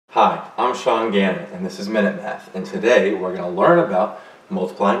Hi, I'm Sean Gannon, and this is minutemath, and today we're going to learn about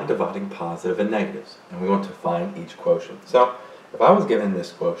multiplying and dividing positive and negatives, and we want to find each quotient. So, if I was given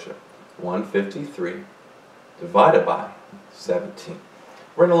this quotient, 153 divided by 17,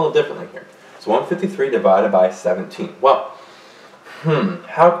 we're going a little differently here. So 153 divided by 17. Well,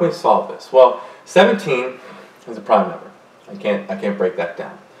 how can we solve this? Well, 17 is a prime number. I can't break that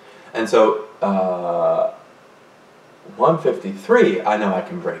down. And so, 153, I know I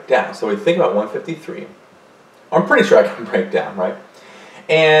can break down. So we think about 153. I'm pretty sure I can break down, right?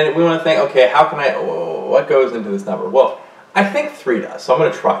 And we want to think, okay, what goes into this number? Well, I think 3 does, so I'm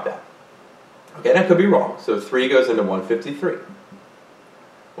going to try that. Okay, and I could be wrong. So 3 goes into 153.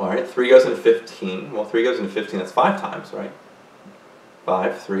 Well, all right, 3 goes into 15. Well, 3 goes into 15, that's 5 times, right?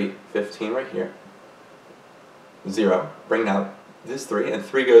 5, 3, 15 right here. 0, bring down this 3, and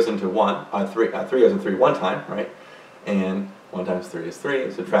 3 goes into 3 goes into 3 one time, right? And 1 times 3 is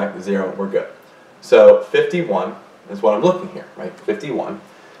 3, subtract 0, we're good. So 51 is what I'm looking here, right? 51.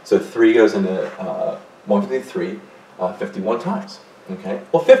 So 3 goes into 153 51 times, okay?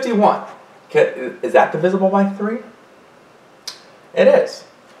 Well, 51, is that divisible by 3? It is.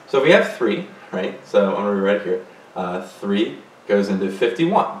 So if we have 3, right? So I'm going to rewrite here. 3 goes into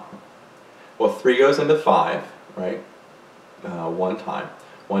 51. Well, 3 goes into 5, right? One time.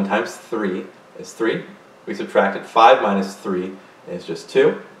 1 times 3 is 3. We subtracted 5 minus 3 is just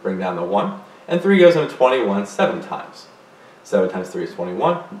 2. Bring down the 1. And 3 goes into 21 7 times. 7 times 3 is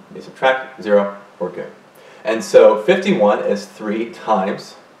 21. We subtract 0. We're good. And so 51 is 3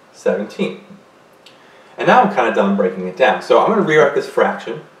 times 17. And now I'm kind of done breaking it down. So I'm going to rewrite this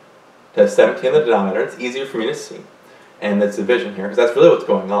fraction to 17 in the denominator. It's easier for me to see. And that's division here, because that's really what's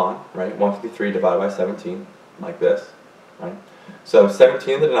going on, right? 153 divided by 17, like this, right? So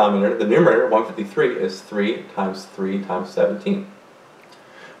 17 in the denominator, the numerator, 153, is 3 times 17.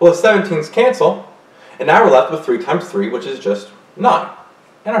 Well, the 17s cancel, and now we're left with 3 times 3, which is just 9.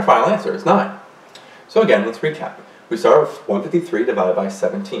 And our final answer is 9. So again, let's recap. We start with 153 divided by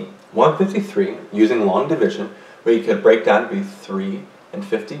 17. 153, using long division, we could break down to be 3 and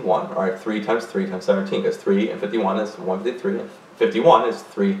 51, all right, 3 times 3 times 17, because 3 and 51 is 153, and 51 is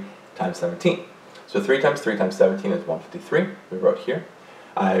 3 times 17. So 3 times 3 times 17 is 153, we wrote here.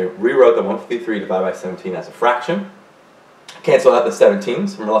 I rewrote the 153 divided by 17 as a fraction. Cancel out the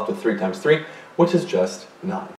 17s, and we're left with 3 times 3, which is just 9.